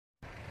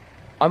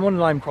I'm on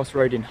Lyme Cross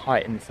Road in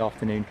Huyton this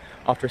afternoon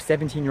after a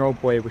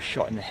 17-year-old boy was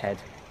shot in the head.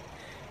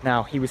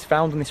 Now, he was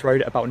found on this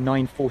road at about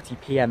 9:40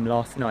 p.m.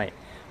 last night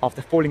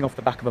after falling off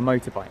the back of a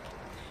motorbike.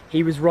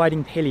 He was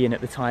riding pillion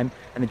at the time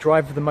and the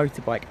driver of the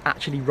motorbike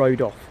actually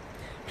rode off.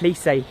 Police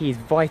say he is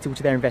vital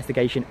to their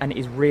investigation and it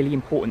is really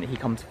important that he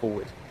comes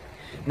forward.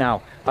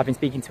 Now, I've been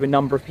speaking to a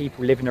number of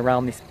people living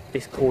around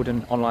this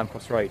cordon on Lyme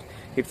Cross Road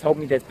who've told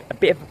me there's a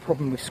bit of a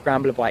problem with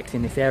scrambler bikes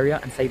in this area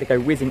and say they go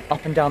whizzing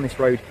up and down this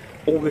road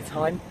all the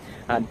time.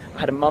 I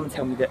had a mum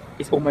tell me that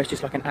it's almost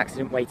just like an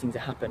accident waiting to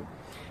happen.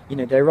 You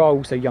know, there are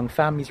also young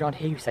families around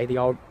here who say they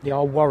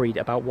are worried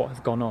about what has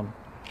gone on.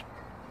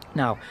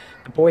 Now,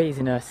 the boy is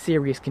in a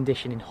serious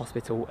condition in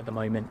hospital at the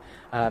moment,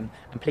 and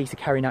police are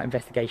carrying out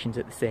investigations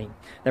at the scene.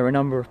 There are a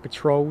number of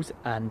patrols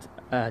and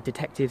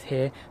detectives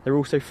here. There are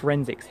also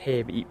forensics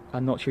here, but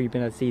I'm not sure you've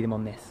been able to see them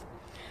on this.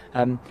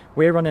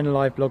 We're running a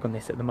live blog on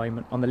this at the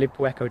moment on the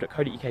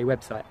liverpoolecho.co.uk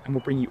website, and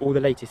we'll bring you all the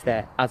latest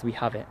there as we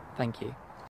have it. Thank you.